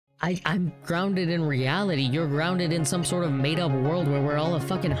I'm grounded in reality. You're grounded in some sort of made-up world where we're all a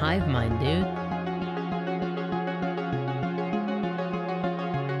fucking hive mind, dude.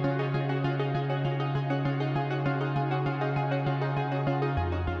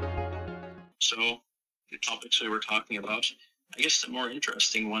 So, the topics we were talking about, I guess the more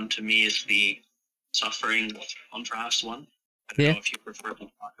interesting one to me is the suffering contrast one. I don't know if you prefer to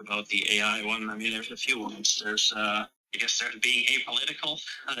talk about the AI one. I mean, there's a few ones. There's, I guess there's being apolitical.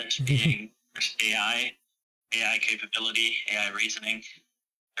 There's there's AI capability, AI reasoning.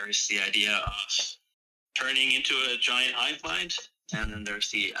 There is the idea of turning into a giant hive mind. And then there's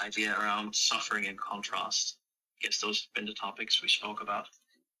the idea around suffering and contrast. I guess those have been the topics we spoke about.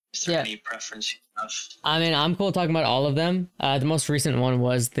 Is there any preference you have? I mean, I'm cool talking about all of them. The most recent one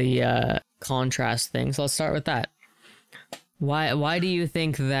was the contrast thing. So let's start with that. Why do you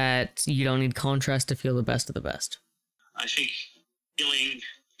think that you don't need contrast to feel the best of the best? I think feeling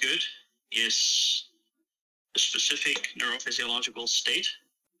good is a specific neurophysiological state,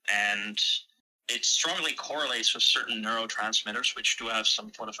 and it strongly correlates with certain neurotransmitters, which do have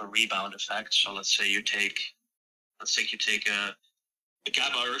some sort of a rebound effect. So let's say you take a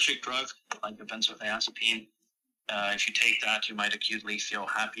GABAergic drug, like a benzodiazepine. If you take that, you might acutely feel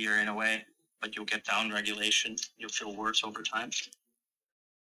happier in a way, but you'll get down regulation. You'll feel worse over time.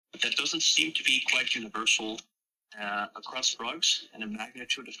 But that doesn't seem to be quite universal across drugs, and the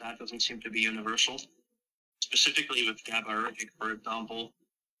magnitude of that doesn't seem to be universal. Specifically with GABAergic, for example,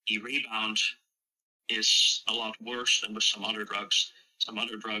 the rebound is a lot worse than with some other drugs. Some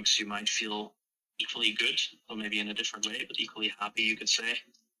other drugs you might feel equally good, or maybe in a different way, but equally happy, you could say,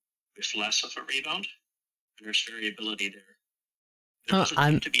 with less of a rebound. There's variability there.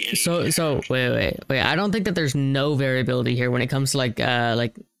 Wait. I don't think that there's no variability here when it comes to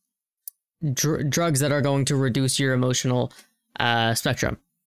like drugs that are going to reduce your emotional spectrum.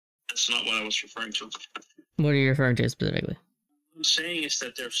 That's not what I was referring to. What are you referring to specifically? What I'm saying is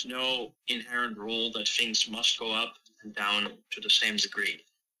that there's no inherent rule that things must go up and down to the same degree.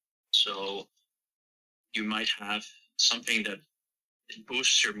 So you might have something that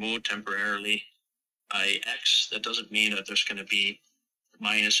boosts your mood temporarily by X. That doesn't mean that there's going to be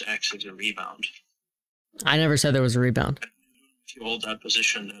minus X as a rebound. I never said there was a rebound. If you hold that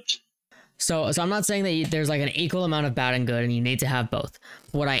position, that... So I'm not saying that there's like an equal amount of bad and good and you need to have both.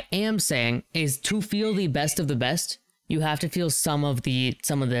 What I am saying is to feel the best of the best, you have to feel some of the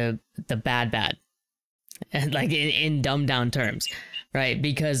bad, and like in dumbed down terms, right?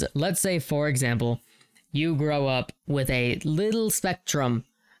 Because let's say, for example, you grow up with a little spectrum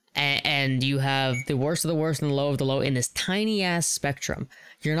and you have the worst of the worst and the low of the low in this tiny ass spectrum.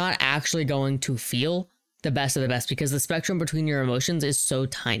 You're not actually going to feel the best of the best because the spectrum between your emotions is so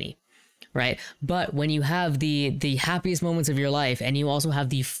tiny. Right? But when you have the happiest moments of your life and you also have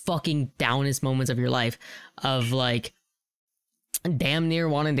the fucking downest moments of your life of like damn near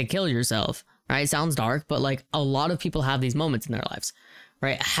wanting to kill yourself, right? Sounds dark, but like a lot of people have these moments in their lives,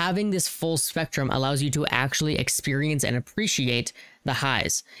 right? Having this full spectrum allows you to actually experience and appreciate the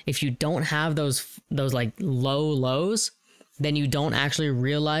highs. If you don't have those like low lows, then you don't actually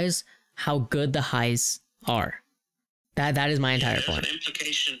realize how good the highs are. That is my entire point. An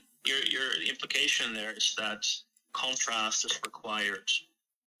implication. Your implication there is that contrast is required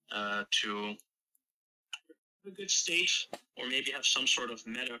to have a good state, or maybe have some sort of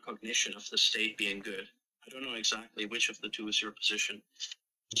metacognition of the state being good. I don't know exactly which of the two is your position.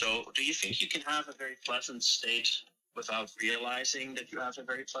 So, do you think you can have a very pleasant state without realizing that you have a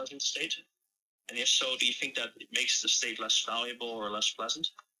very pleasant state? And if so, do you think that it makes the state less valuable or less pleasant?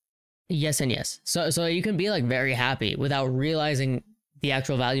 Yes and yes. So you can be like very happy without realizing the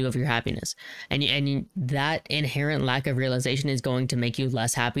actual value of your happiness, and that inherent lack of realization is going to make you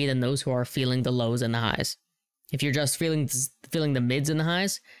less happy than those who are feeling the lows and the highs. If you're just feeling the mids and the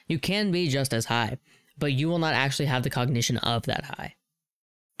highs, you can be just as high, but you will not actually have the cognition of that high.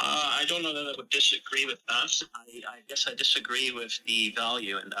 I don't know that I would disagree with that. I guess I disagree with the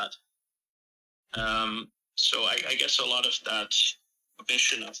value in that. So I guess a lot of that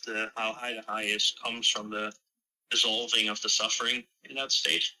cognition of how high the high is comes from the dissolving of the suffering in that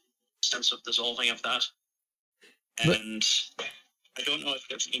state, sense of dissolving of that. And I don't know if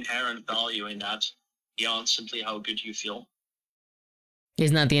there's inherent value in that beyond simply how good you feel.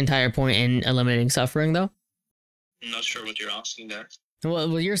 Isn't that the entire point in eliminating suffering, though? I'm not sure what you're asking there.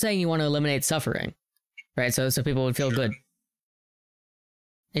 Well, you're saying you want to eliminate suffering, right? So people would feel good.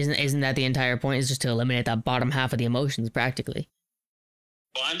 Isn't that the entire point? Is just to eliminate that bottom half of the emotions, practically.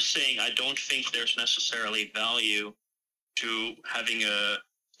 Well, I'm saying I don't think there's necessarily value to having a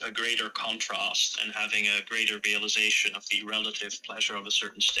a greater contrast and having a greater realization of the relative pleasure of a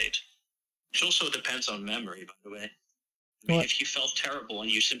certain state. Which also depends on memory, by the way. I mean, if you felt terrible and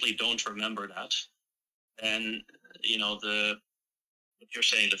you simply don't remember that, then, you know, what you're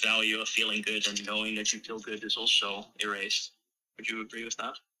saying, the value of feeling good and knowing that you feel good is also erased. Would you agree with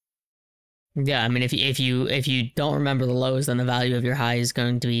that? Yeah, I mean, if you don't remember the lows, then the value of your high is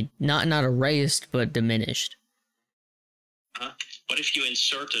going to be not erased, but diminished. What if you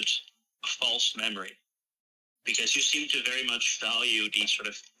inserted a false memory? Because you seem to very much value the sort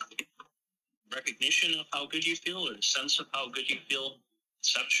of recognition of how good you feel, or the sense of how good you feel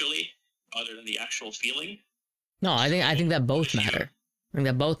conceptually, rather than the actual feeling. No, I think that both matter. I think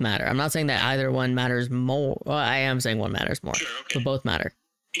that both matter. I'm not saying that either one matters more. Well, I am saying one matters more, sure, okay. But both matter.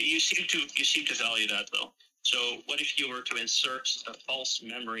 You seem to value that, though. So what if you were to insert a false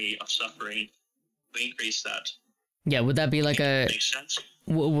memory of suffering to increase that? Yeah, would that be like a? Makes sense.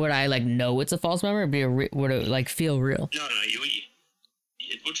 Would I like know it's a false memory? Or would it like feel real? No,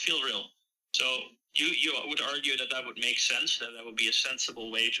 it would feel real. So you would argue that would make sense. That would be a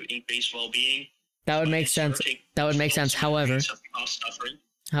sensible way to increase well-being. That would make sense. That would make sense. However,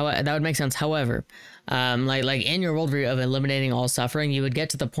 that would make sense. However, like in your worldview of eliminating all suffering, you would get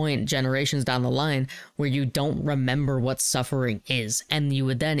to the point generations down the line where you don't remember what suffering is, and you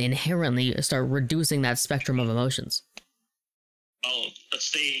would then inherently start reducing that spectrum of emotions. Well, let's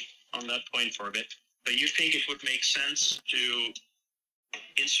stay on that point for a bit. But you think it would make sense to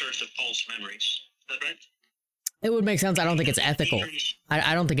insert the false memories? Is that right? It would make sense. I don't think it's ethical.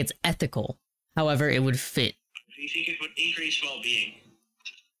 I don't think it's ethical. However, it would fit. Do you think it would increase well-being?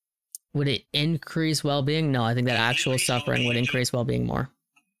 Would it increase well-being? No, I think that actual suffering would increase well-being more.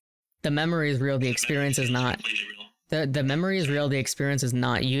 The memory is real. The experience is not. The memory is real. The experience is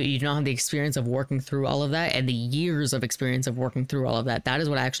not. You don't have the experience of working through all of that and the years of experience of working through all of that. That is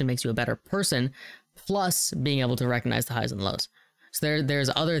what actually makes you a better person, plus being able to recognize the highs and lows. So there's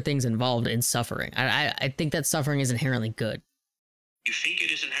other things involved in suffering. I think that suffering is inherently good. You think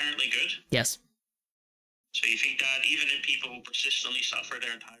it is inherently good? Yes. So you think that even in people who persistently suffer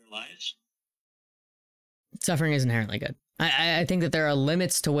their entire lives? Suffering is inherently good. I think that there are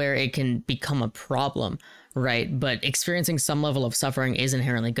limits to where it can become a problem, right? But experiencing some level of suffering is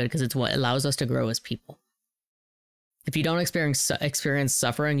inherently good because it's what allows us to grow as people. If you don't experience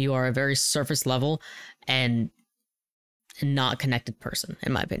suffering, you are a very surface level and not connected person,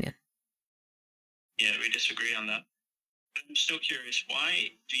 in my opinion. Yeah, we disagree on that. But I'm still curious,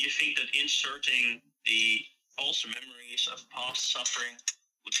 why do you think that inserting the false memories of past suffering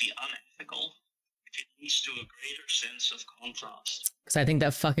would be unethical if it leads to a greater sense of contrast? Because I think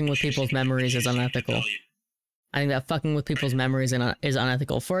that fucking with people's memories is unethical. I think that fucking with people's memories is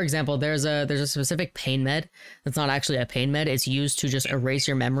unethical. For example, there's a specific pain med that's not actually a pain med. It's used to just erase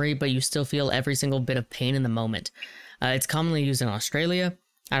your memory, but you still feel every single bit of pain in the moment. It's commonly used in Australia.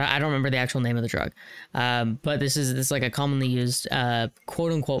 I don't remember the actual name of the drug, but this is like a commonly used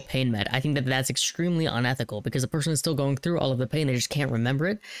quote unquote pain med. I think that that's extremely unethical because the person is still going through all of the pain. They just can't remember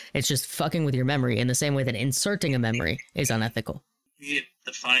it. It's just fucking with your memory in the same way that inserting a memory is unethical. We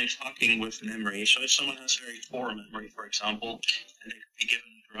define fucking with memory. So if someone has very poor memory, for example, and they could be given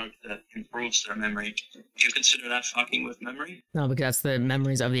a drug that improves their memory, do you consider that fucking with memory? No, because that's the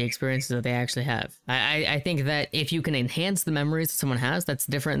memories of the experiences that they actually have. I think that if you can enhance the memories that someone has, that's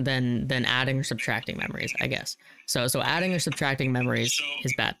different than adding or subtracting memories, I guess. So adding or subtracting memories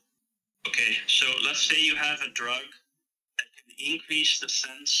is bad. Okay, so let's say you have a drug that can increase the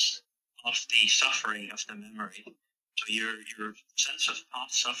sense of the suffering of the memory. So your sense of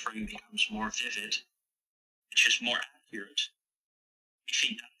past suffering becomes more vivid, which is more accurate. You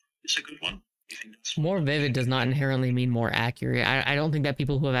think that is a good one? You think that's more vivid does not inherently mean more accurate. I don't think that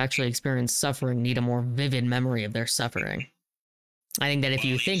people who have actually experienced suffering need a more vivid memory of their suffering. I think that if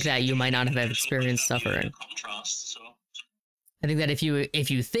you think that, you might not have experienced suffering. Contrast, so. I think that if you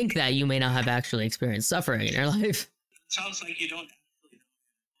think that, you may not have actually experienced suffering in your life. It sounds like you don't actually know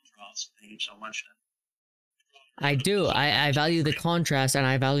the contrast thing so much. I do. I value the contrast and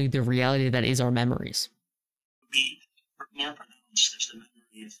I value the reality that is our memories. Be more pronounced if the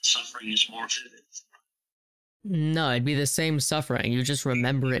memory of suffering is more vivid. No, it'd be the same suffering. You just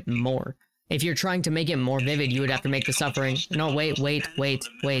remember it more. If you're trying to make it more vivid, you would have to make the suffering... No, wait. If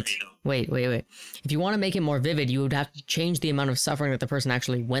you want to make it more vivid, you would have to change the amount of suffering that the person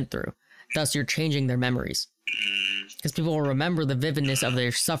actually went through. Thus, you're changing their memories. Because people will remember the vividness of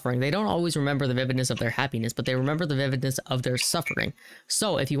their suffering. They don't always remember the vividness of their happiness, but they remember the vividness of their suffering.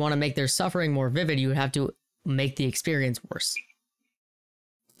 So if you want to make their suffering more vivid, you would have to make the experience worse.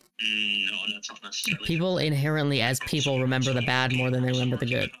 No, that's not necessarily. People inherently, as people, remember the bad more than they remember the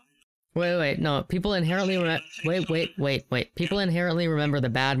good. Wait, no. People inherently wait. People inherently remember the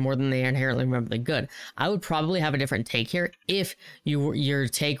bad more than they inherently remember the good. I would probably have a different take here if your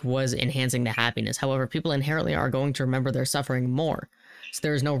take was enhancing the happiness. However, people inherently are going to remember their suffering more. So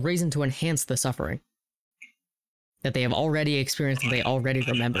there is no reason to enhance the suffering that they have already experienced and they already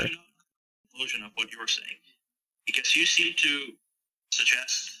remember. I'm not a conclusion of what you're saying, because you seem to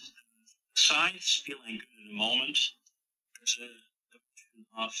suggest, besides feeling good in the moment, there's a notion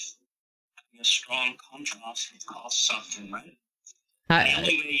of having a strong contrast with cause suffering, right? The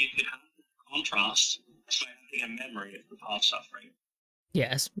only way you could have contrast is by having a memory of the past suffering.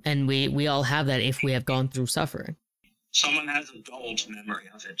 Yes, and we all have that if we have gone through suffering. Someone has a dulled memory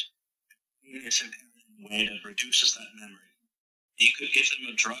of it. It's impaired in a way that reduces that memory. You could give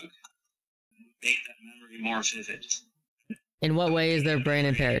them a drug and make that memory more vivid. In what way is their brain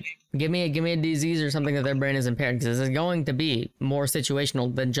impaired? Give me a disease or something that their brain is impaired, because this is going to be more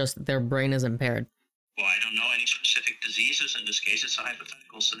situational than just their brain is impaired. Well, I don't know any specific diseases. In this case, it's a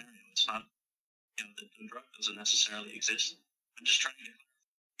hypothetical scenario. It's not, the drug doesn't necessarily exist. I'm just trying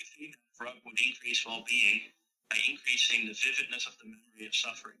to think that drug would increase well-being by increasing the vividness of the memory of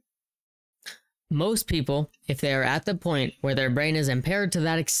suffering. Most people, if they are at the point where their brain is impaired to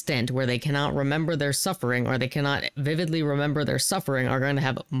that extent where they cannot remember their suffering or they cannot vividly remember their suffering, are going to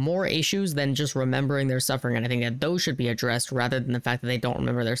have more issues than just remembering their suffering. And I think that those should be addressed rather than the fact that they don't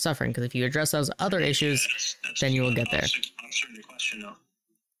remember their suffering. Because if you address those other issues, then you will get there. Answering the question, though.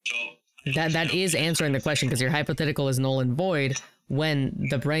 So that is answering the question, because your hypothetical is null and void when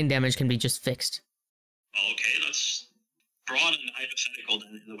the brain damage can be just fixed. Okay, let's broaden the hypothetical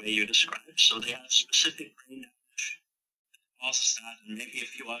then in the way you described. So they have specific brain damage that causes that, and maybe a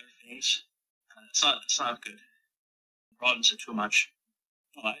few other things. It's not good. It broadens it too much.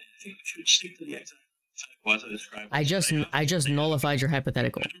 Well, I think we should stick to the exact hypothetical as I described. I just nullified your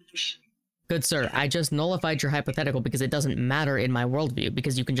hypothetical. Good sir, I just nullified your hypothetical because it doesn't matter in my worldview,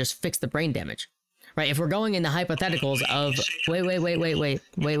 because you can just fix the brain damage. Right, if we're going into hypotheticals of... Wait. Completely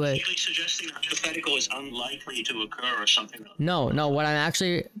suggesting the hypothetical is unlikely to occur or something. No, what I'm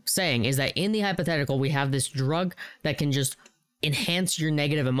actually saying is that in the hypothetical, we have this drug that can just enhance your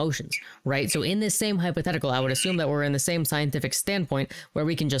negative emotions, right? So in this same hypothetical, I would assume that we're in the same scientific standpoint where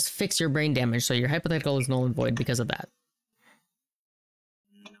we can just fix your brain damage, so your hypothetical is null and void because of that.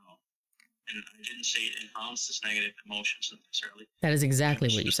 And I didn't say it enhances negative emotions necessarily. That is exactly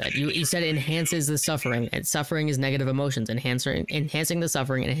what you said. You said it enhances the suffering, and suffering is negative emotions. Enhancing the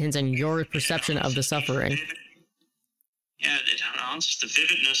suffering, enhancing your perception of the suffering. Yeah, it enhances the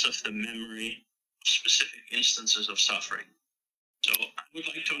vividness of the memory of specific instances of suffering. So I would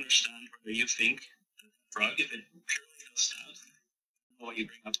like to understand whether you think that the drug, if it purely does that, why you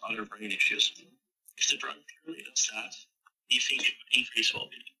bring up other brain issues. If the drug purely does that, do you think it would increase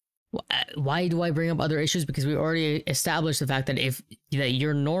well-being? Why do I bring up other issues? Because we already established the fact that that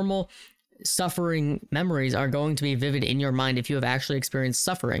your normal suffering memories are going to be vivid in your mind if you have actually experienced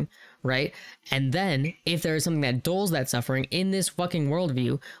suffering, right? And then if there is something that dulls that suffering in this fucking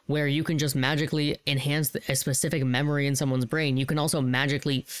worldview where you can just magically enhance a specific memory in someone's brain, you can also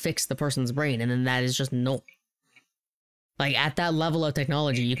magically fix the person's brain, and then that is just null. Like, at that level of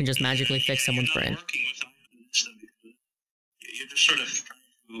technology, you can just magically fix someone's brain. You're just sort of trying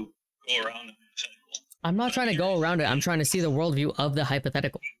to go around the hypothetical. I'm not trying to go around it. I'm trying to see the worldview of the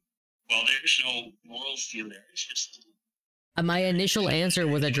hypothetical. Well, there's no worldview there. It's just... My initial answer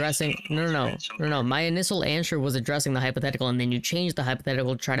was addressing... No. My initial answer was addressing the hypothetical, and then you changed the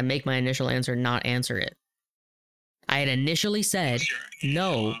hypothetical to try to make my initial answer not answer it. I had initially said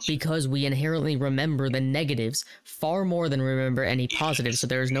no, because we inherently remember the negatives far more than remember any positives, so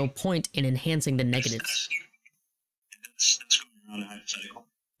there is no point in enhancing the negatives. That's going around the hypothetical.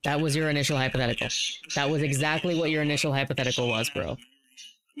 That was your initial hypothetical. That was exactly what your initial hypothetical was, bro.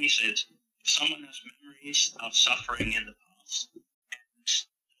 He says, if someone has memories of suffering in the past,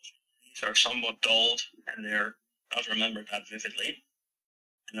 these are somewhat dulled and they're not remembered that vividly,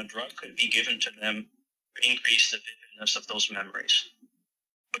 and a drug could be given to them to increase the vividness of those memories.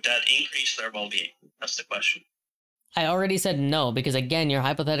 Would that increase their well-being? That's the question. I already said no, because again, your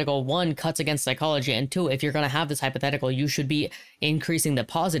hypothetical, one, cuts against psychology, and two, if you're going to have this hypothetical, you should be increasing the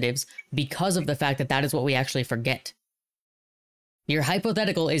positives because of the fact that that is what we actually forget. Your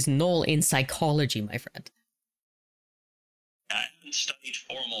hypothetical is null in psychology, my friend. I haven't studied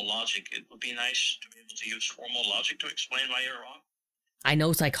formal logic. It would be nice to be able to use formal logic to explain why you're wrong. I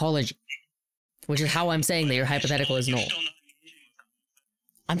know psychology, which is how I'm saying that your hypothetical is null.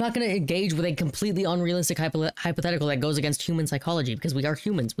 I'm not going to engage with a completely unrealistic hypothetical that goes against human psychology, because we are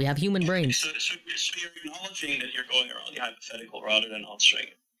humans. We have human brains. So you're acknowledging that you're going around the hypothetical rather than answering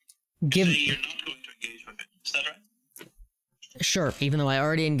it. You're saying you're not going to engage with it. Is that right? Sure, even though I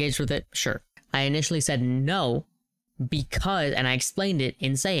already engaged with it, sure. I initially said no because, and I explained it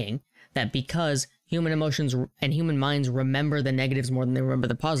in saying that because human emotions and human minds remember the negatives more than they remember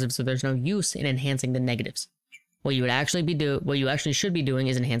the positives, so there's no use in enhancing the negatives. What you actually should be doing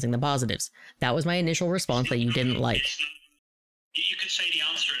is enhancing the positives. That was my initial response that you didn't like. You could say the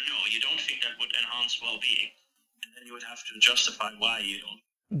answer no. You don't think that would enhance well-being, and then you would have to justify why you don't.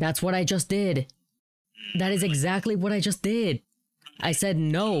 That's what I just did. That is exactly what I just did. I said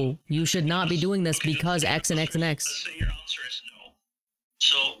no, you should not be doing this because X and X and X. Let's say your answer is no.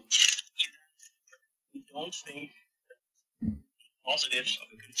 So you don't think that positives of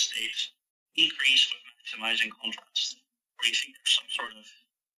a good state increase with maximizing contrast, or you think there's some sort of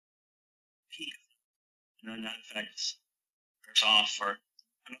peak, and then that effect wears off, or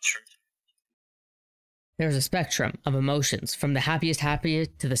I'm not sure. There's a spectrum of emotions from the happiest happy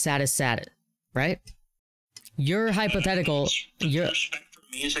to the saddest sad, right? Your hypothetical, your spectrum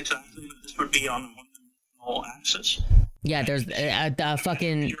means exactly that this would be on one whole axis. Yeah, there's a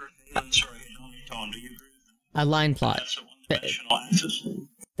fucking a line plot.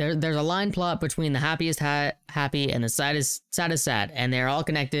 There's a line plot between the happiest happy and the saddest sad, and they're all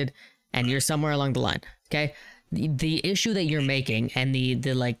connected, and you're somewhere along the line. Okay, the issue that you're making and the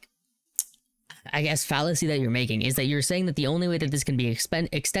like, I guess fallacy that you're making is that you're saying that the only way that this can be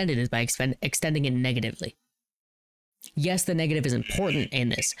extended is by extending it negatively. Yes, the negative is important in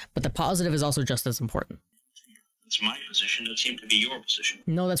this, but the positive is also just as important. It's my position. That seemed to be your position.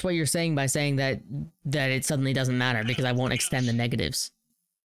 No, that's what you're saying by saying that it suddenly doesn't matter because I won't extend the negatives.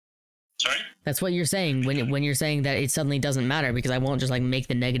 Sorry? That's what you're saying when you're saying that it suddenly doesn't matter because I won't just like make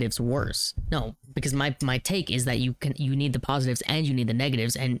the negatives worse. No, because my take is that you need the positives and you need the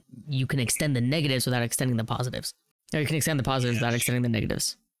negatives, and you can extend the negatives without extending the positives. Or you can extend the positives without extending the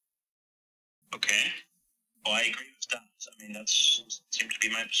negatives. Okay. Well, I agree with that. I mean, that seemed to be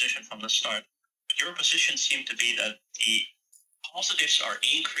my position from the start. But your position seemed to be that the positives are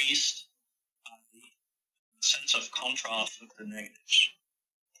increased by the sense of contrast with the negatives.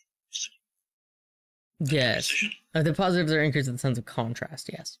 Yes. The positives are increased in the sense of contrast,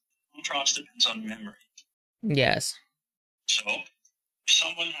 yes. Contrast depends on memory. Yes. So, if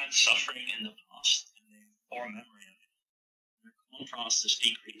someone had suffering in the past and they have poor memory of it, their contrast is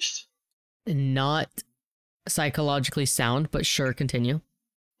decreased. Not psychologically sound, but sure, continue.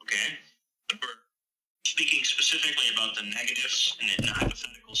 Okay. But we're speaking specifically about the negatives in the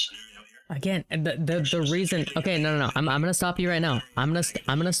hypothetical scenario here. Again, the reason. Okay, no. I'm gonna stop you right now. I'm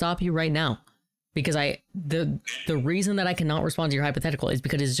gonna stop you right now. Because the reason that I cannot respond to your hypothetical is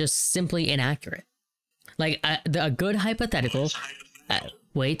because it's just simply inaccurate. Like a good hypothetical, a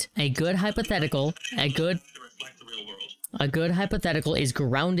good hypothetical is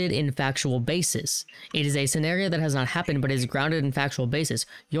grounded in factual basis. It is a scenario that has not happened, but is grounded in factual basis.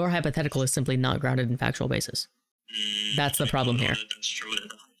 Your hypothetical is simply not grounded in factual basis. That's the problem here. That's true. That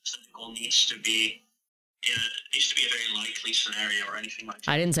the hypothetical needs to be a very likely scenario or anything like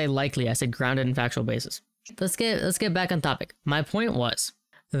that. I didn't say likely, I said grounded in factual basis. Let's get back on topic. My point was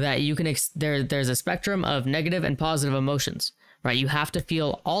that you can there's a spectrum of negative and positive emotions, right? You have to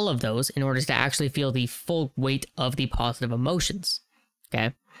feel all of those in order to actually feel the full weight of the positive emotions.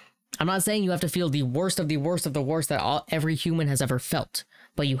 Okay? I'm not saying you have to feel the worst of the worst of the worst that every human has ever felt,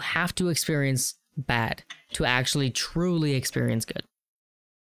 but you have to experience bad to actually truly experience good.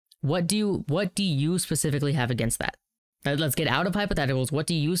 What do you specifically have against that? Let's get out of hypotheticals. What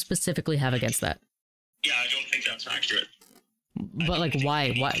do you specifically have against that? Yeah, I don't think that's accurate. But like,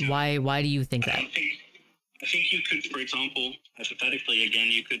 why do you think that? I think you could, for example, hypothetically, again,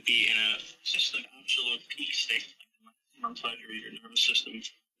 you could be in a system absolute peak state, outside your nervous system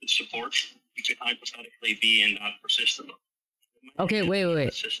with support. You could hypothetically be in that persistent. Okay, wait.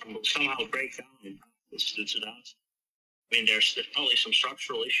 The system will somehow break down in to that. I mean, there's probably some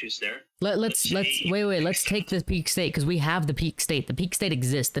structural issues there. Let's take the peak state because we have the peak state. The peak state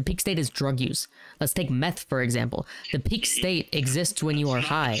exists. The peak state is drug use. Let's take meth, for example. The peak state exists when you are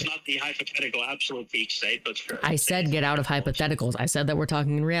high. It's not the hypothetical absolute peak state, but sure. I said get out of hypotheticals. I said that we're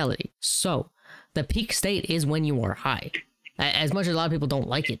talking in reality. So, the peak state is when you are high. As much as a lot of people don't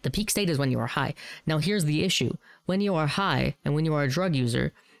like it, the peak state is when you are high. Now, here's the issue. When you are high and when you are a drug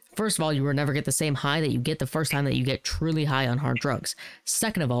user, first of all, you will never get the same high that you get the first time that you get truly high on hard drugs.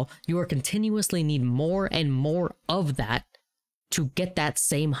 Second of all, you will continuously need more and more of that to get that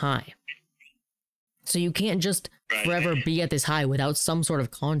same high. So you can't just forever be at this high without some sort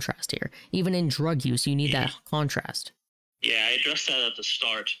of contrast here. Even in drug use, you need that contrast. Yeah, I addressed that at the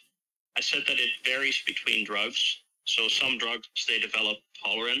start. I said that it varies between drugs. So some drugs, they develop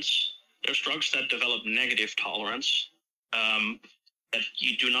tolerance. There's drugs that develop negative tolerance that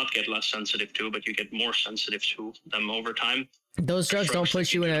you do not get less sensitive to, but you get more sensitive to them over time. Those drugs don't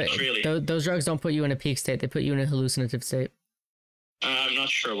put you in a those drugs don't put you in a peak state. They put you in a hallucinative state. I'm not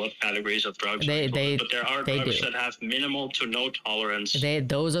sure what categories of drugs, but there are drugs that have minimal to no tolerance.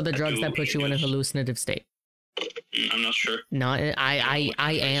 Those are the drugs that put you in a hallucinative state. I'm not sure. No, I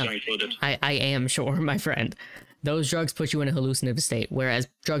am sure, my friend. Those drugs put you in a hallucinative state, whereas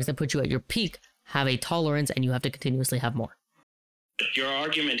drugs that put you at your peak have a tolerance and you have to continuously have more. Your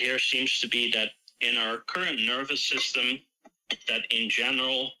argument here seems to be that in our current nervous system, that in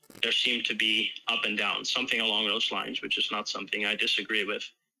general, there seem to be up and down, something along those lines, which is not something I disagree with.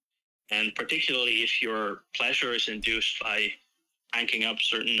 And particularly if your pleasure is induced by cranking up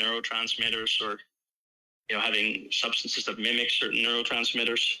certain neurotransmitters or having substances that mimic certain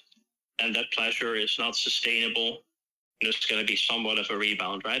neurotransmitters, and that pleasure is not sustainable, there's going to be somewhat of a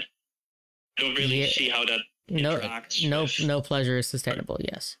rebound, right? I don't really see how that interacts. No pleasure is sustainable,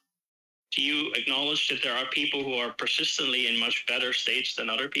 yes. Do you acknowledge that there are people who are persistently in much better states than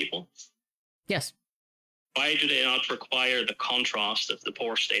other people? Yes. Why do they not require the contrast of the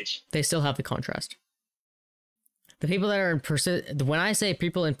poor states? They still have the contrast. The people that are in when I say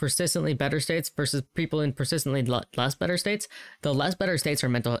people in persistently better states versus people in persistently less better states, the less better states are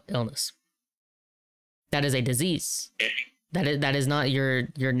mental illness. That is a disease. Okay. That is not your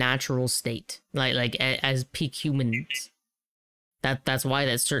natural state. Like as peak humans. That's why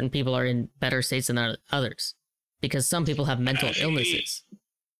that certain people are in better states than others, because some people have mental illnesses.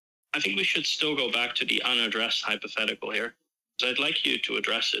 I think we should still go back to the unaddressed hypothetical here, because I'd like you to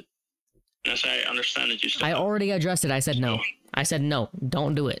address it. As I understand it, you still. I already addressed it. I said no. I said no.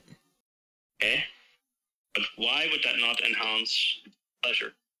 Don't do it. Okay. But why would that not enhance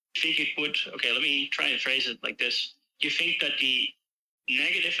pleasure? You think it would? Okay, let me try and phrase it like this. You think that the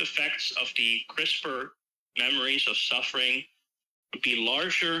negative effects of the CRISPR memories of suffering would be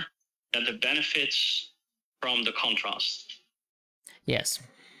larger than the benefits from the contrast? Yes.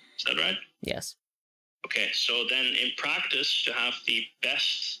 Is that right? Yes. Okay, so then in practice, to have the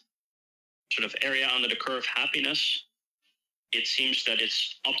best sort of area under the curve happiness, it seems that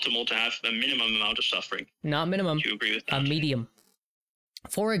it's optimal to have a minimum amount of suffering. Not minimum. Do you agree with that? A medium.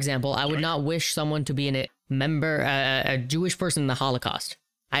 For example, I would not wish someone to be a Jewish person in the Holocaust.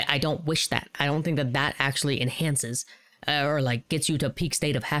 I don't wish that. I don't think that actually enhances or like gets you to a peak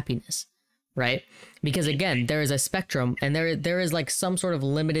state of happiness, right? Because again, there is a spectrum, and there is like some sort of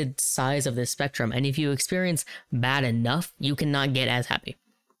limited size of this spectrum, and if you experience bad enough, you cannot get as happy,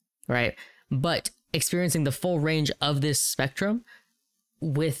 right? But experiencing the full range of this spectrum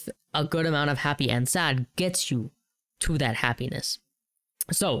with a good amount of happy and sad gets you to that happiness.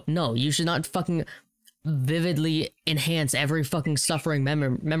 So no, you should not fucking vividly enhance every fucking suffering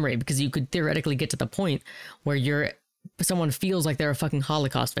memory, because you could theoretically get to the point where someone feels like they're a fucking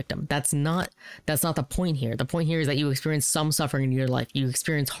Holocaust victim. That's not the point here. The point here is that you experience some suffering in your life. You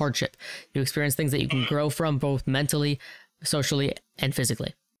experience hardship. You experience things that you can grow from, both mentally, socially, and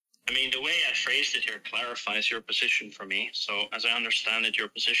physically. I mean, the way I phrased it here clarifies your position for me. So as I understand it, your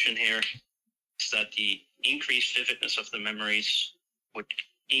position here is that the increased vividness of the memories would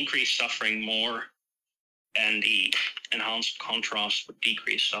increase suffering more, and the enhanced contrast would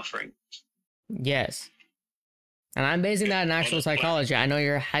decrease suffering. Yes. And I'm basing that in actual psychology. I know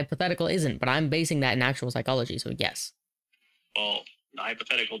your hypothetical isn't, but I'm basing that in actual psychology, so yes. Well, the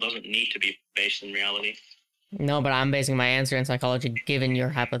hypothetical doesn't need to be based in reality. No, but I'm basing my answer in psychology given your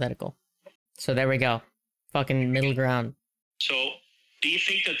hypothetical. So there we go. Fucking middle ground. So, do you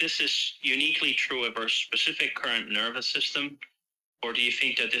think that this is uniquely true of our specific current nervous system? Or do you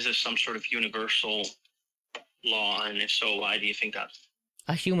think that this is some sort of universal law? And if so, why do you think that?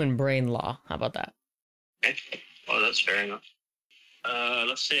 A human brain law. How about that? Okay. Well, that's fair enough.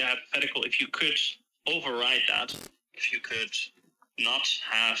 Let's say a hypothetical. If you could override that, if you could not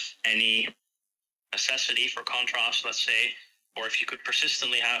have any necessity for contrast, let's say, or if you could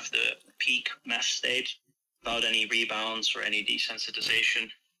persistently have the peak mess state without any rebounds or any desensitization,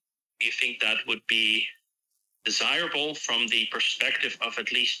 do you think that would be desirable from the perspective of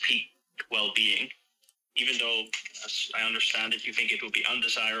at least peak well-being? Even though, as I understand it, you think it would be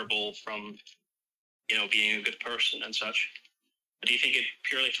undesirable from, being a good person and such. But do you think it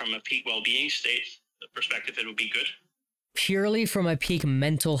purely from a peak well-being state perspective, it would be good? Purely from a peak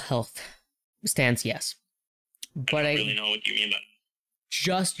mental health stance, yes. But I don't really know what you mean by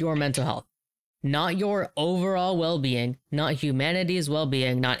just your mental health. Not your overall well-being, not humanity's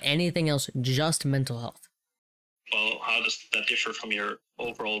well-being, not anything else, just mental health. Well, how does that differ from your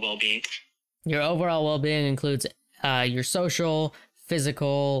overall well-being? Your overall well-being includes your social,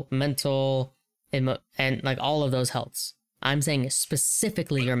 physical, mental, and like all of those healths. I'm saying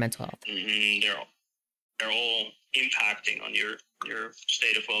specifically your mental health. They're all impacting on your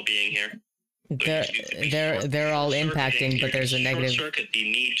state of well-being here. They're all impacting, but there's a negative. Short-circuit the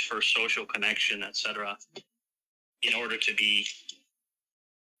need for social connection, etc., in order to be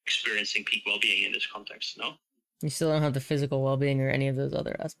experiencing peak well-being in this context. No. You still don't have the physical well-being or any of those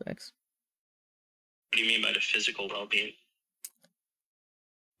other aspects. What do you mean by the physical well-being?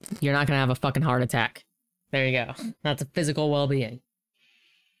 You're not gonna have a fucking heart attack. There you go. That's a physical well-being.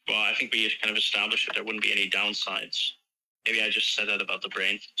 Well, I think we kind of established that there wouldn't be any downsides. Maybe I just said that about the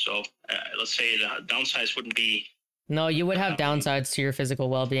brain. So let's say the downsides wouldn't be... No, you would have downsides to your physical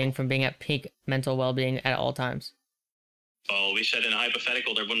well-being from being at peak mental well-being at all times. Well, we said in a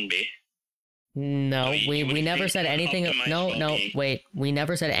hypothetical there wouldn't be. No, we never said anything. No, wait. We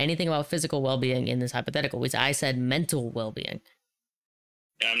never said anything about physical well-being in this hypothetical. I said mental well-being.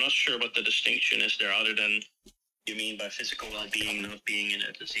 Yeah, I'm not sure what the distinction is there other than you mean by physical well-being not being in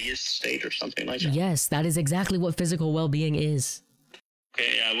a disease state or something like that. Yes, that is exactly what physical well-being is.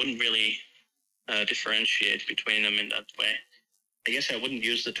 Okay, I wouldn't really differentiate between them in that way. I guess I wouldn't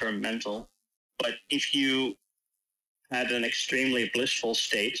use the term mental, but if you had an extremely blissful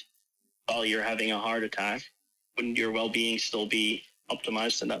state while you're having a heart attack, wouldn't your well-being still be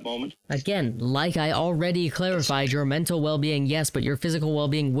optimized in that moment? Again, like I already clarified, your mental well-being, yes, but your physical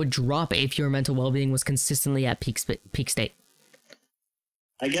well-being would drop if your mental well-being was consistently at peak state.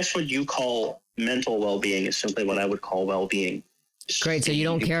 I guess what you call mental well-being is simply what I would call well-being. Great, so you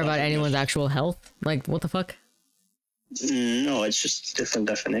don't care about anyone's actual health? Like, what the fuck? No, it's just different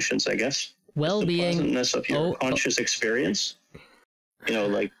definitions, I guess. Well-being... The pleasantness of your conscious experience. You know,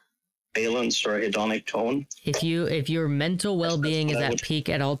 like valence or hedonic tone. If your mental well-being is at peak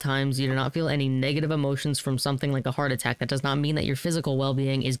at all times, you do not feel any negative emotions from something like a heart attack. That does not mean that your physical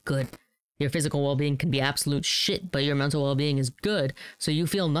well-being is good. Your physical well-being can be absolute shit, but your mental well-being is good, so you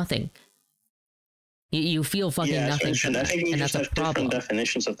feel nothing. You feel fucking nothing from that, and that's a problem. Different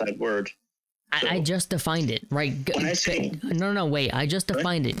definitions of that word. I just defined it, right? When I say, no, wait. I just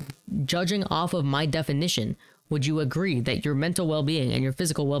defined it. Judging off of my definition, would you agree that your mental well-being and your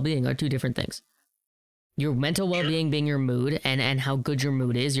physical well-being are two different things? Your mental well-being being your mood and how good your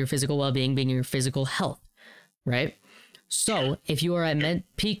mood is, your physical well-being being your physical health, right? So if you are at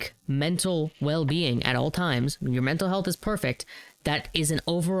peak mental well-being at all times, your mental health is perfect, that is an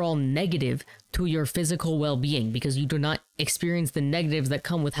overall negative to your physical well-being because you do not experience the negatives that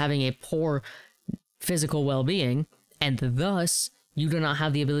come with having a poor physical well-being, and thus you do not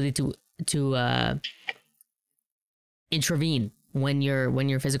have the ability to intervene when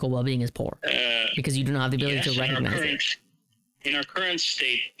your physical well-being is poor because you do not have the ability to recognize it. In our current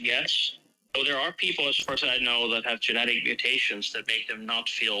state, yes. So there are people, as far as I know, that have genetic mutations that make them not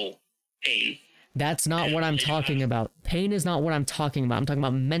feel pain. That's not what I'm talking about. Pain is not what I'm talking about. I'm talking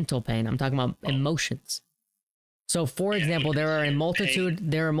about mental pain. I'm talking about emotions. So, for example, there are a multitude.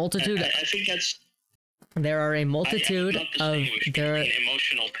 I think that's. There are a multitude of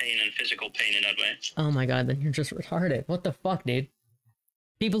emotional pain and physical pain in that way. Oh my god, then you're just retarded. What the fuck, dude?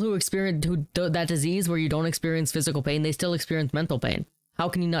 People who experience that disease where you don't experience physical pain, they still experience mental pain. How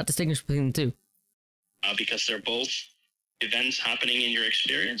can you not distinguish between the two? Because they're both events happening in your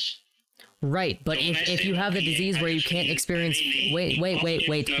experience. Right, but if you have the disease where you can't experience... Wait.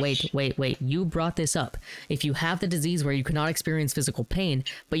 You brought this up. If you have the disease where you cannot experience physical pain,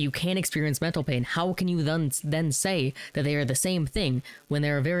 but you can experience mental pain, how can you then say that they are the same thing when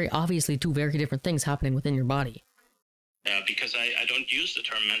there are very obviously two very different things happening within your body? Because I don't use the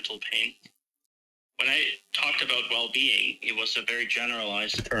term mental pain. When I talked about well-being, it was a very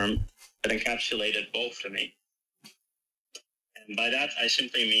generalized term that encapsulated both to me. And by that, I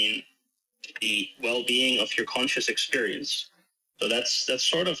simply mean the well-being of your conscious experience. So that's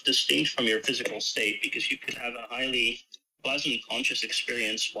sort of distinct from your physical state because you could have a highly pleasant conscious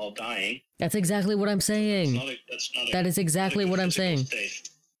experience while dying. That's exactly what I'm saying. That is exactly what I'm saying. State.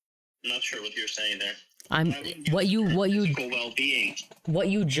 I'm not sure what you're saying there. What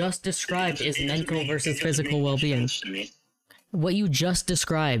you just described is mental versus physical well-being. What you just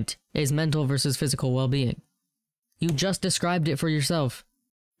described is mental versus physical well-being. You just described it for yourself.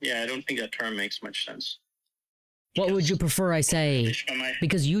 Yeah, I don't think that term makes much sense. What would you prefer I say?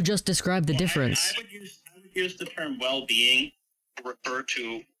 Because you just described the difference. I would use the term well-being to refer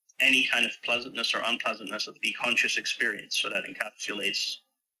to any kind of pleasantness or unpleasantness of the conscious experience, so that encapsulates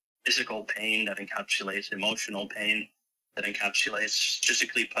physical pain, that encapsulates emotional pain, that encapsulates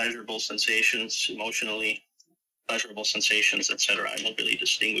physically pleasurable sensations, emotionally pleasurable sensations, etc. I don't really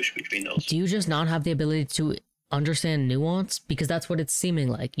distinguish between those. Do you just not have the ability to understand nuance? Because that's what it's seeming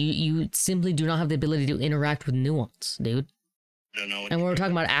like. You simply do not have the ability to interact with nuance, dude. I don't know. And when we're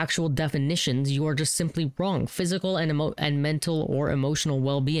talking about actual definitions, you are just simply wrong. Physical and mental or emotional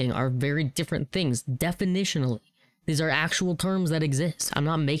well-being are very different things, definitionally. These are actual terms that exist. I'm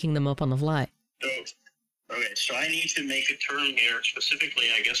not making them up on the fly. Okay, so I need to make a term here specifically,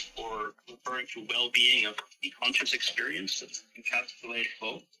 I guess, for referring to well-being of the conscious experience that encapsulates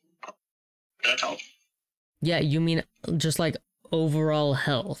both. That's all. Yeah, you mean just like overall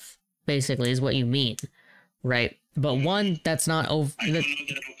health, basically, is what you mean, right? But one, that's not over. I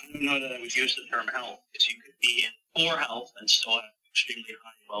don't know that I would use the term health, because you could be in poor health and still have extremely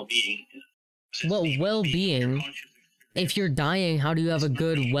high well-being. Well, well-being, if you're dying, how do you have a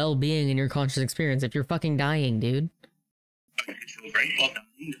good well-being in your conscious experience if you're fucking dying, dude? You could feel very well dying,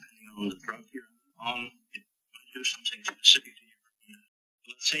 depending on the drug you're on. It might do something specific to you.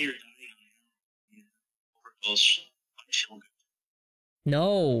 Let's say you're dying on overdose. I feel good.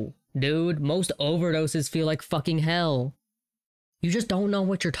 No, dude, most overdoses feel like fucking hell. You just don't know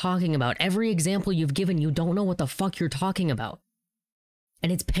what you're talking about. Every example you've given, you don't know what the fuck you're talking about.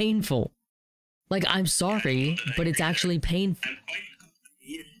 And it's painful. Like, I'm sorry, but it's actually painful. I'm quite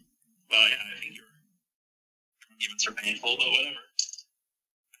well, yeah, I think your arguments are painful, but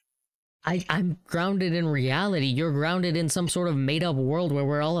whatever. I'm grounded in reality. You're grounded in some sort of made-up world where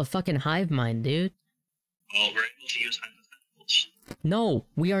we're all a fucking hive mind, dude. Well, we're able to use hypotheticals. No,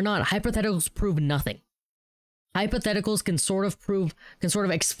 we are not. Hypotheticals prove nothing. Hypotheticals can sort of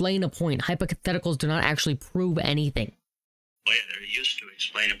explain a point. Hypotheticals do not actually prove anything. Well, yeah, they're used to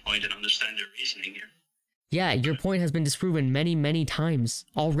explain a point and understand their reasoning here. Yeah, your point has been disproven many, many times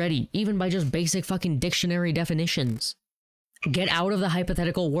already, even by just basic fucking dictionary definitions. Get out of the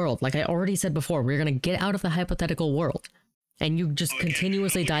hypothetical world. Like I already said before, we're gonna get out of the hypothetical world. And you just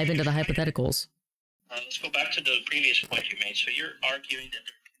continuously dive into the hypotheticals. Let's go back to the previous point you made. So you're arguing that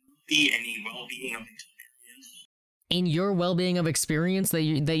there can't be any well-being of experience. In your well-being of experience that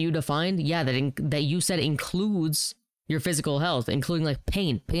you defined, yeah, that you said includes your physical health, including like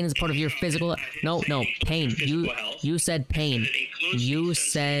pain. Pain is part of your physical. No, pain. You said pain. You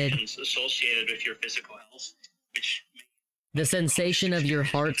said associated with your physical health, which the sensation of your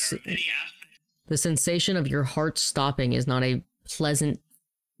heart's. The sensation of your heart stopping is not a pleasant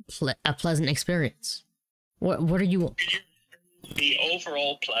experience. What are you? Be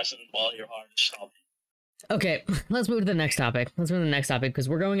overall pleasant while your heart is stopping. Okay, let's move to the next topic. Because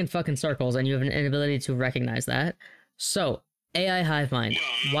we're going in fucking circles, and you have an inability to recognize that. So, AI hive mind.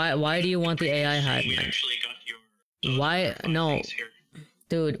 Why do you want the AI hive mind? Why? No.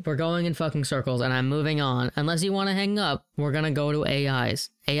 Dude, we're going in fucking circles and I'm moving on. Unless you want to hang up, we're gonna go to AIs.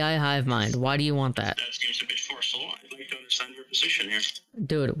 AI hive mind. Why do you want that? That seems a bit forceful. I'd like to understand your position here.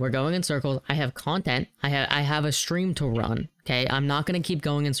 Dude, we're going in circles. I have content. I have a stream to run. Okay, I'm not gonna keep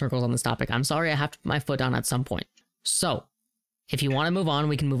going in circles on this topic. I'm sorry, I have to put my foot down at some point. So, if you want to move on,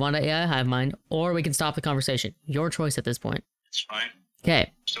 we can move on to AI hive mind, or we can stop the conversation. Your choice at this point. It's fine.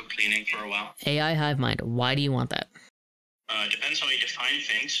 Okay. Still cleaning for a while. AI hive mind. Why do you want that? Depends how you define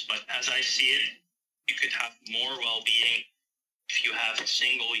things, but as I see it, you could have more well-being if you have a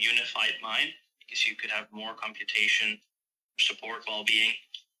single unified mind, because you could have more computation to support well-being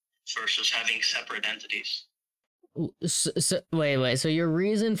versus having separate entities. Wait. So your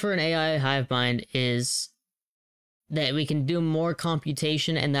reason for an AI hive mind is that we can do more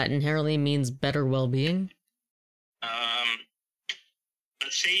computation and that inherently means better well-being?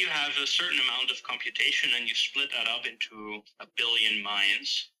 Let's say you have a certain amount of computation and you split that up into 1 billion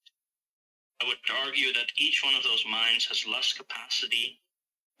minds. I would argue that each one of those minds has less capacity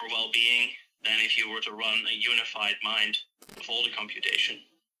for well-being than if you were to run a unified mind of all the computation.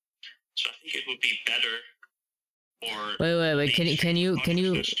 So I think it would be better for... Wait.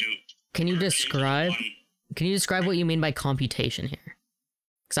 Can you describe what you mean by computation here?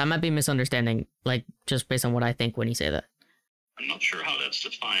 Because I might be misunderstanding, like, just based on what I think when you say that. I'm not sure how that's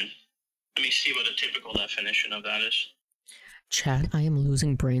defined. Let me see what a typical definition of that is. Chat, I am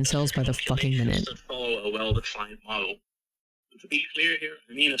losing brain cells by the fucking minute. That follow a well-defined model. To be clear here,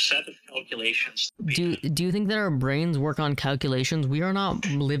 I mean a set of calculations. Do you think that our brains work on calculations? We are not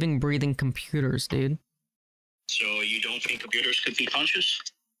living, breathing computers, dude. So you don't think computers could be conscious?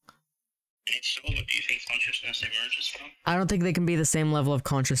 And if so, what do you think consciousness emerges from? I don't think they can be the same level of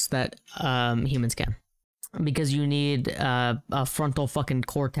conscious that humans can. because you need a frontal fucking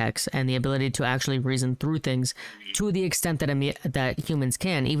cortex and the ability to actually reason through things to the extent that that humans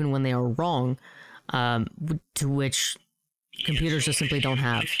can, even when they are wrong, to which computers just simply don't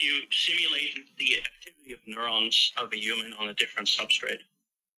have. If you simulate the activity of neurons of a human on a different substrate,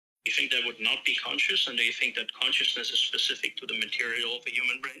 you think that would not be conscious, and do you think that consciousness is specific to the material of a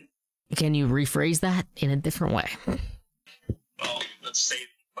human brain? Can you rephrase that in a different way? Well, let's say the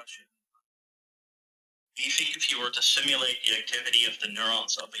question. Do you think if you were to simulate the activity of the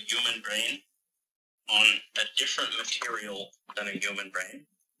neurons of a human brain on a different material than a human brain?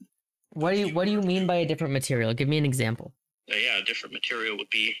 What do you mean by a different material? Give me an example. Yeah, a different material would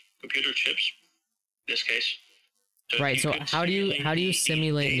be computer chips, in this case. So right, so how do you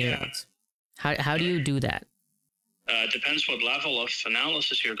simulate neurons? How do you do that? Depends what level of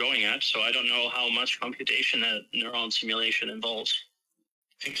analysis you're going at. So I don't know how much computation a neuron simulation involves.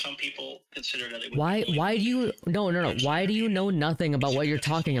 I think some people consider that it would why do you no why do you know nothing about what you're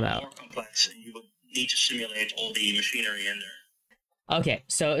talking about? More complex, and you would need to simulate all the machinery in there. Okay,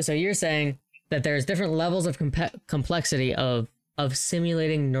 so you're saying that there's different levels of complexity of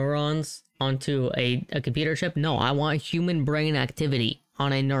simulating neurons onto a computer chip? No, I want human brain activity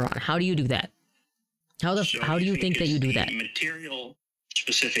on a neuron. How do you do that? How do you think that you do that? Material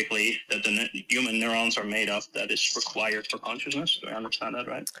specifically that the human neurons are made of that is required for consciousness. Do I understand that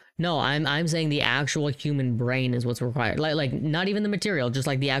right? No, I'm saying the actual human brain is what's required. Like not even the material, just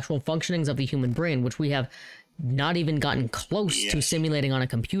like the actual functionings of the human brain, which we have not even gotten close to simulating on a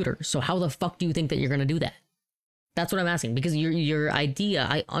computer. So how the fuck do you think that you're gonna do that? That's what I'm asking, because your idea,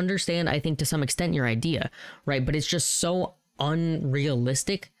 I understand, I think to some extent your idea, right? But it's just so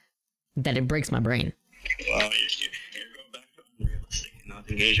unrealistic that it breaks my brain. Well, you go back to unrealistic and not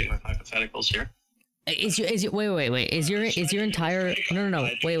engaging with hypotheticals here. Is your wait, is your entire no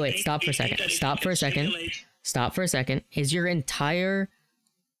wait, stop for a second. Is your entire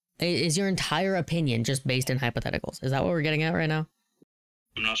opinion just based in hypotheticals? Is that what we're getting at right now?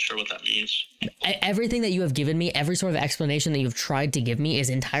 I'm not sure what that means. Everything that you have given me, every sort of explanation that you've tried to give me is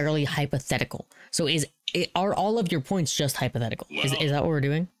entirely hypothetical. So are all of your points just hypothetical? Well, is that what we're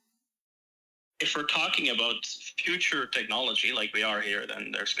doing? If we're talking about future technology like we are here,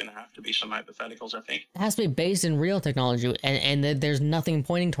 then there's going to have to be some hypotheticals, I think. It has to be based in real technology, and there's nothing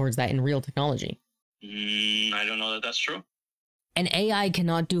pointing towards that in real technology. I don't know that that's true. An AI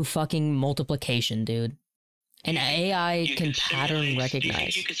cannot do fucking multiplication, dude. An AI can pattern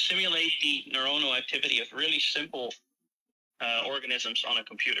recognize. You could simulate the neuronal activity of really simple organisms on a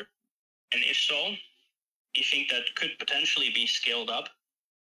computer. And if so, you think that could potentially be scaled up?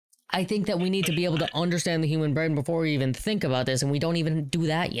 I think that we need to be able to understand the human brain before we even think about this, and we don't even do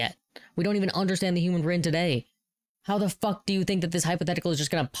that yet. We don't even understand the human brain today. How the fuck do you think that this hypothetical is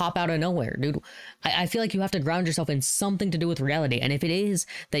just gonna pop out of nowhere, dude? I feel like you have to ground yourself in something to do with reality, and if it is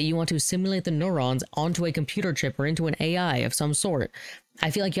that you want to simulate the neurons onto a computer chip or into an AI of some sort,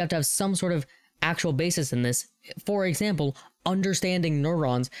 I feel like you have to have some sort of actual basis in this. For example, understanding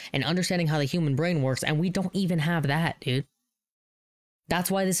neurons and understanding how the human brain works, and we don't even have that, dude.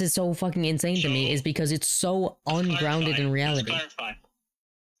 That's why this is so fucking insane to me, is because it's so ungrounded in reality. Let's clarify.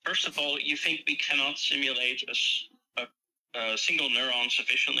 First of all, you think we cannot simulate a single neuron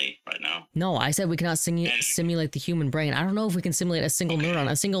sufficiently right now? No, I said we cannot simulate the human brain. I don't know if we can simulate a single neuron.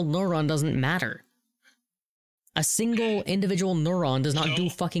 A single neuron doesn't matter. A single individual neuron does not do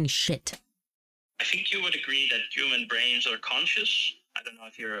fucking shit. I think you would agree that human brains are conscious. I don't know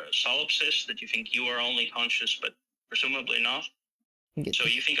if you're a solipsist, that you think you are only conscious, but presumably not. So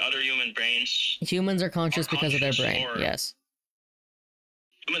you think other human brains... Humans are conscious because of their brain, yes.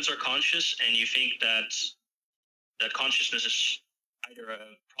 Humans are conscious, and you think that consciousness is either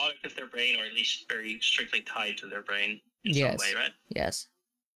a product of their brain or at least very strictly tied to their brain in some way, right? Yes.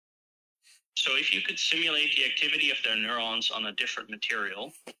 So if you could simulate the activity of their neurons on a different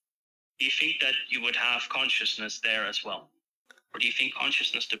material, do you think that you would have consciousness there as well? Or do you think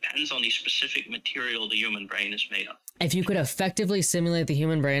consciousness depends on the specific material the human brain is made of? If you could effectively simulate the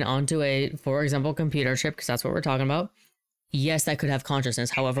human brain onto a, for example, computer chip, because that's what we're talking about, yes, that could have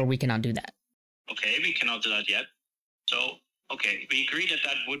consciousness. However, we cannot do that. Okay, we cannot do that yet. So, okay, we agree that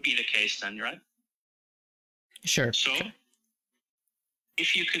that would be the case then, right? Sure. So,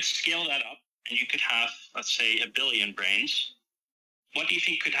 if you could scale that up and you could have, let's say, 1 billion brains, what do you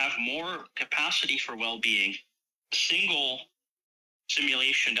think could have more capacity for well-being? A single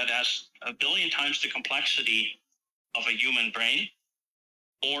simulation that has 1 billion times the complexity of a human brain,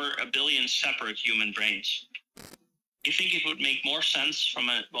 or 1 billion separate human brains? Do you think it would make more sense from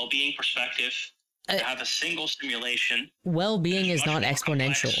a well-being perspective to have a single simulation? Well-being is not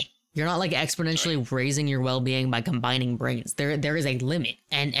exponential. You're not like exponentially raising your well-being by combining brains. There is a limit,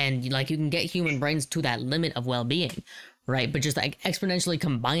 and like you can get human brains to that limit of well-being, right? But just like exponentially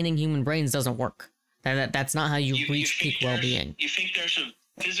combining human brains doesn't work. That's not how you reach peak well-being. You think there's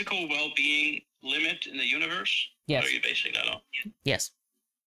a physical well-being limit in the universe? Yes. What are you basing that on? Yes.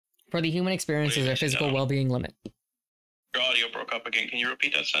 For the human experience, there's a physical well-being limit. Your audio broke up again. Can you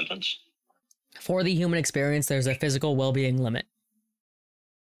repeat that sentence? For the human experience, there's a physical well-being limit.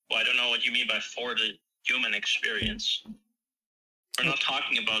 Well, I don't know what you mean by for the human experience. We're not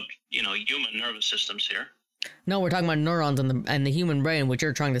talking about, human nervous systems here. No, we're talking about neurons and the human brain, which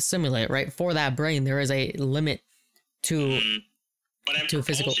you're trying to simulate, right? For that brain, there is a limit to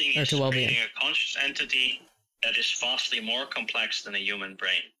physical or to well-being. A conscious entity that is vastly more complex than a human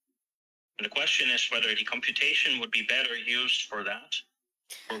brain. And the question is whether the computation would be better used for that,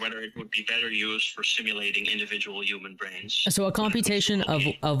 or whether it would be better used for simulating individual human brains. So a computation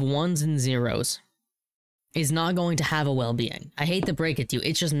of ones and zeros is not going to have a well-being. I hate to break it to you,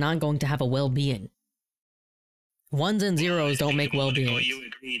 it's just not going to have a well-being. Ones and zeros don't make well-being. A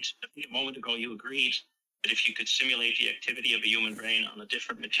moment ago you agreed that if you could simulate the activity of a human brain on a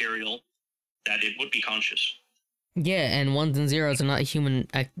different material, that it would be conscious. Yeah, and ones and zeros are not a human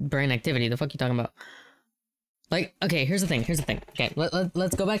brain activity. The fuck are you talking about? Like, okay, here's the thing. Okay,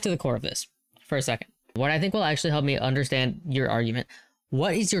 let's go back to the core of this for a second. What I think will actually help me understand your argument.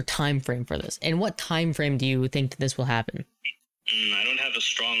 What is your time frame for this? And what time frame do you think this will happen? I don't have a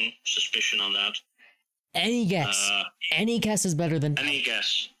strong suspicion on that. Any guess? Any guess is better than... Any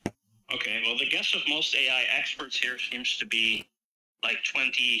guess. Okay, well, the guess of most AI experts here seems to be like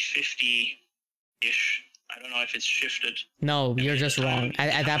 2050-ish. I don't know if it's shifted. No, you're just wrong.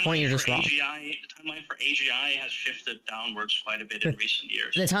 At that point, you're just wrong. The timeline for AGI has shifted downwards quite a bit in recent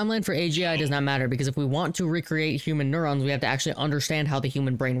years. The timeline for AGI does not matter, because if we want to recreate human neurons, we have to actually understand how the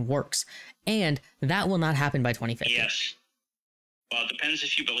human brain works. And that will not happen by 2050. Yes. Well, it depends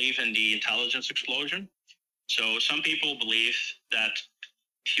if you believe in the intelligence explosion. So some people believe that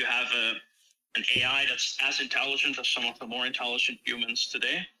if you have an AI that's as intelligent as some of the more intelligent humans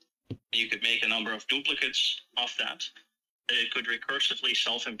today, you could make a number of duplicates of that. It could recursively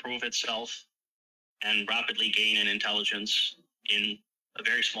self-improve itself and rapidly gain an intelligence in a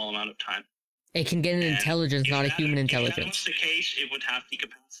very small amount of time. It can get an intelligence, not a human intelligence. If that was the case, it would have the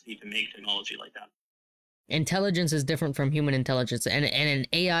capacity to make technology like that. Intelligence is different from human intelligence, and an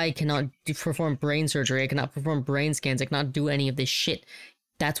AI cannot perform brain surgery, it cannot perform brain scans, it cannot do any of this shit.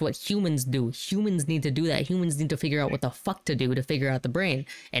 That's what humans do. Humans need to do that. Humans need to figure out what the fuck to do to figure out the brain.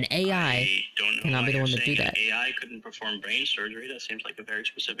 And AI cannot be the one to do that. AI couldn't perform brain surgery. That seems like a very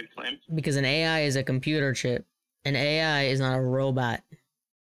specific claim. Because an AI is a computer chip. An AI is not a robot.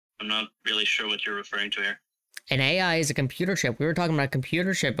 I'm not really sure what you're referring to here. An AI is a computer chip. We were talking about a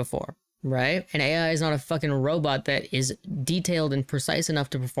computer chip before, right? An AI is not a fucking robot that is detailed and precise enough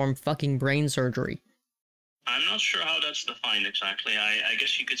to perform fucking brain surgery. I'm not sure how that's defined exactly. I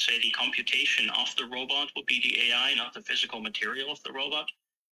guess you could say the computation of the robot would be the AI, not the physical material of the robot.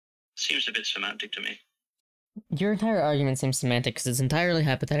 Seems a bit semantic to me. Your entire argument seems semantic because it's entirely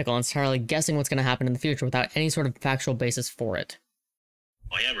hypothetical and entirely guessing what's going to happen in the future without any sort of factual basis for it.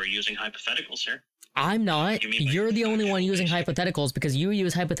 Well, yeah, we're using hypotheticals here. I'm not. You're the only one using hypotheticals because you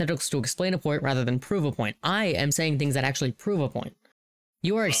use hypotheticals to explain a point rather than prove a point. I am saying things that actually prove a point.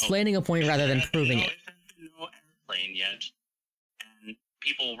 You are explaining a point rather than proving it. No airplane yet, and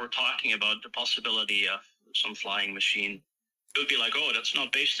people were talking about the possibility of some flying machine. It would be like, oh, that's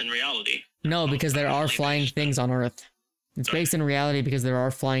not based in reality. No, because there are flying things on Earth. It's based in reality because there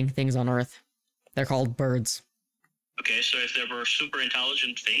are flying things on Earth. They're called birds. Okay, so if there were super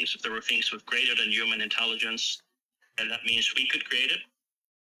intelligent things, if there were things with greater than human intelligence, then that means we could create it.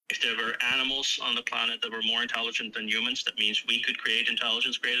 If there were animals on the planet that were more intelligent than humans, that means we could create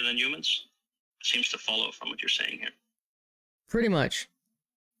intelligence greater than humans. Seems to follow from what you're saying here. Pretty much.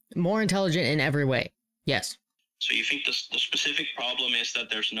 More intelligent in every way. Yes. So you think the specific problem is that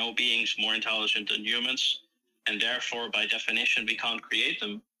there's no beings more intelligent than humans, and therefore, by definition, we can't create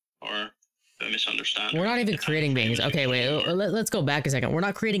them? Or do I misunderstand? We're not even creating beings. Okay, wait. Let's go back a second. We're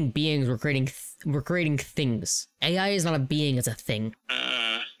not creating beings. We're creating things. AI is not a being. It's a thing.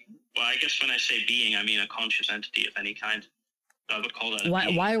 Well, I guess when I say being, I mean a conscious entity of any kind. I would call that.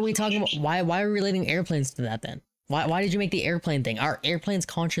 Why are we talking about why are we relating airplanes to that then? Why did you make the airplane thing? Are airplanes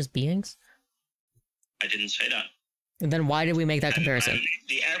conscious beings? I didn't say that. And then why did we make that comparison?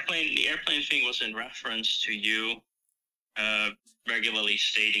 The airplane thing was in reference to you regularly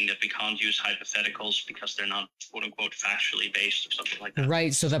stating that we can't use hypotheticals because they're not quote unquote factually based or something like that.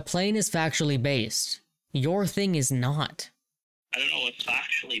 Right, so the plane is factually based. Your thing is not. I don't know what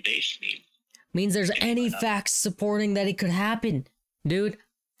factually based means. Means there's any facts supporting that it could happen, dude.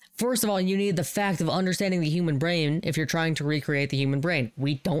 First of all, you need the fact of understanding the human brain if you're trying to recreate the human brain.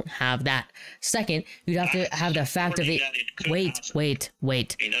 We don't have that. Second, you'd have to have the fact of the... Wait.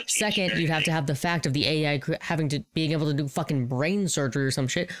 Second, you'd have to have the fact of the AI being able to do fucking brain surgery or some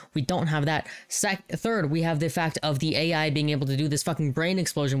shit. We don't have that. Third, we have the fact of the AI being able to do this fucking brain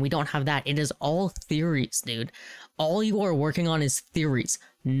explosion. We don't have that. It is all theories, dude. All you are working on is theories.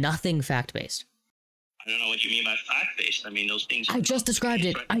 Nothing fact-based. I don't know what you mean by fact-based. I mean, those things... I just described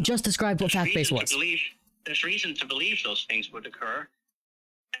it. I just described what fact-based was. There's reason to believe those things would occur,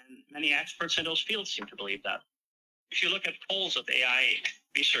 and many experts in those fields seem to believe that. If you look at polls of AI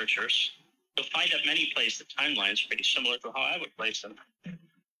researchers, you'll find that many place the timelines pretty similar to how I would place them.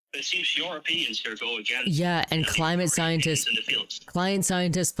 But it seems your opinions here go against... Yeah, and climate scientists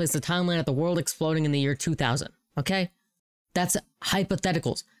place the timeline at the world exploding in the year 2000, okay? That's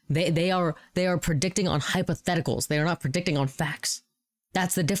hypotheticals. They are predicting on hypotheticals. They are not predicting on facts.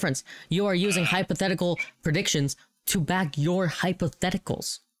 That's the difference. You are using hypothetical predictions to back your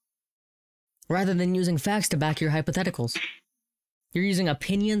hypotheticals, rather than using facts to back your hypotheticals. You're using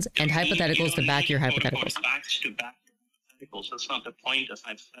opinions and hypotheticals to back your hypotheticals. Facts to back hypotheticals. That's not the point of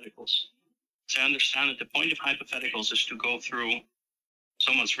hypotheticals. So I understand that the point of hypotheticals is to go through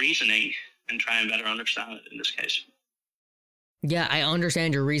someone's reasoning and try and better understand it in this case. Yeah, I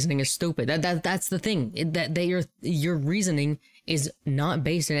understand your reasoning is stupid. That's the thing. That your reasoning is not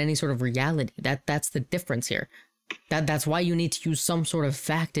based in any sort of reality. That's the difference here. That's why you need to use some sort of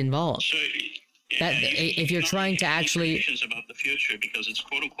fact involved. So, if you're trying to actually predictions about the future because it's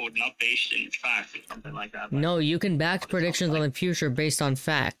quote unquote not based in fact or something like that. No, you can back predictions on the future based on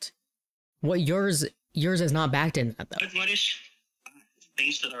fact. What yours is not backed in that though. But what is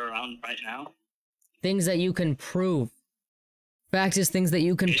things that are around right now? Things that you can prove. Fact is things that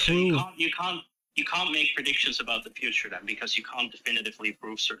you can prove. So you can't make predictions about the future then because you can't definitively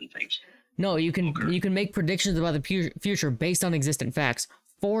prove certain things. No, you can make predictions about the future based on existent facts.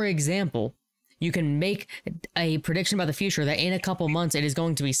 For example, you can make a prediction about the future that in a couple months it is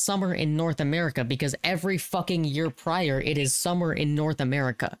going to be summer in North America because every fucking year prior it is summer in North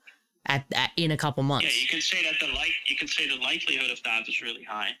America in a couple months. Yeah, you can say that the likelihood of that is really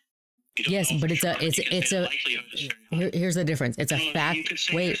high. Yes, but it's a here's the difference. It's a fact. You could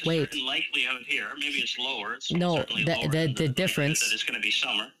say wait. There's a likelihood here. Maybe it's lower. It's no, the difference. That it's going to be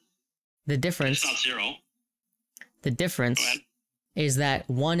summer. The difference. It's not zero. The difference is that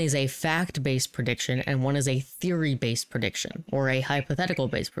one is a fact-based prediction and one is a theory-based prediction or a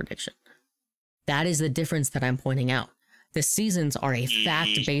hypothetical-based prediction. That is the difference that I'm pointing out. The seasons are a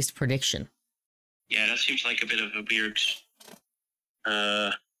fact-based prediction. Yeah, that seems like a bit of a weird.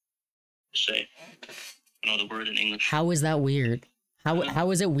 Say, I don't know the word in English. How is that weird?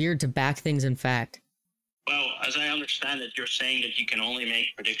 How is it weird to back things in fact? Well, as I understand it, you're saying that you can only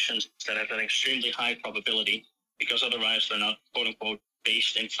make predictions that have an extremely high probability because otherwise they're not quote unquote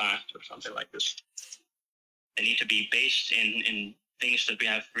based in fact or something like this. They need to be based in things that we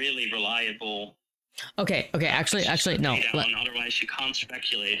have really reliable. Okay. Actually, no. Otherwise, you can't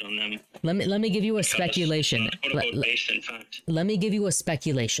speculate on them. Let me give you a speculation. Based in fact. Let me give you a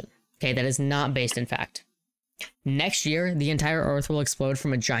speculation. Okay, that is not based in fact. Next year, the entire Earth will explode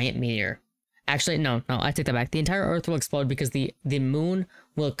from a giant meteor. Actually, no, I take that back. The entire Earth will explode because the moon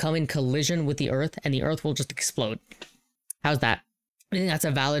will come in collision with the Earth and the Earth will just explode. How's that? You think that's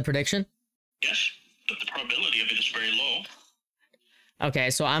a valid prediction? Yes, but the probability of it is very low. Okay,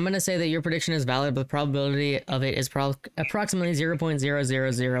 so I'm going to say that your prediction is valid, but the probability of it is approximately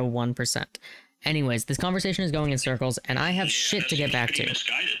 0.0001%. Anyways, this conversation is going in circles, and I have shit to get back to.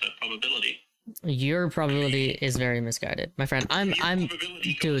 Misguided, that probability. Your probability is very misguided, my friend. Your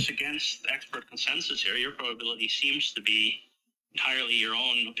probability goes against expert consensus here. Your probability seems to be entirely your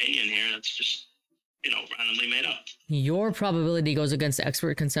own opinion here. That's just, randomly made up. Your probability goes against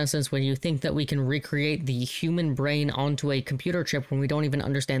expert consensus when you think that we can recreate the human brain onto a computer chip when we don't even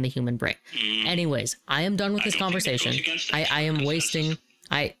understand the human brain. Anyways, I am done with this conversation. I am wasting.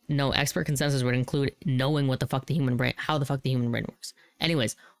 No, expert consensus would include knowing what the fuck the human brain, how the fuck the human brain works.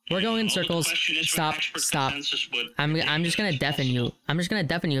 Anyways, we're going in circles. Stop. I'm just gonna deafen you. I'm just gonna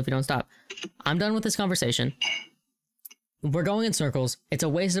deafen you if you don't stop. I'm done with this conversation. We're going in circles. It's a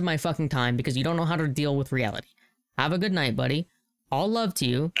waste of my fucking time because you don't know how to deal with reality. Have a good night, buddy. All love to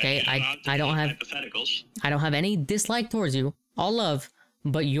you. Okay, I don't have any dislike towards you. All love,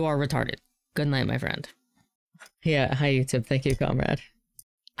 but you are retarded. Good night, my friend. Yeah, hi YouTube. Thank you, comrade.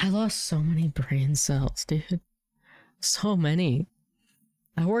 I lost so many brain cells, dude. So many.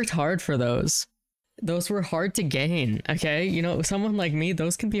 I worked hard for those. Those were hard to gain, okay? You know, someone like me,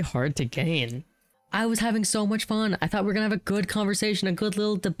 those can be hard to gain. I was having so much fun. I thought we were gonna have a good conversation, a good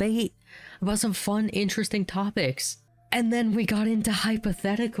little debate about some fun, interesting topics. And then we got into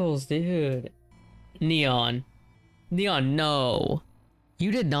hypotheticals, dude. Neon. Neon, no.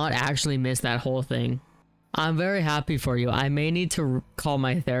 You did not actually miss that whole thing. I'm very happy for you. I may need to call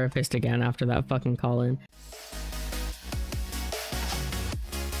my therapist again after that fucking call-in.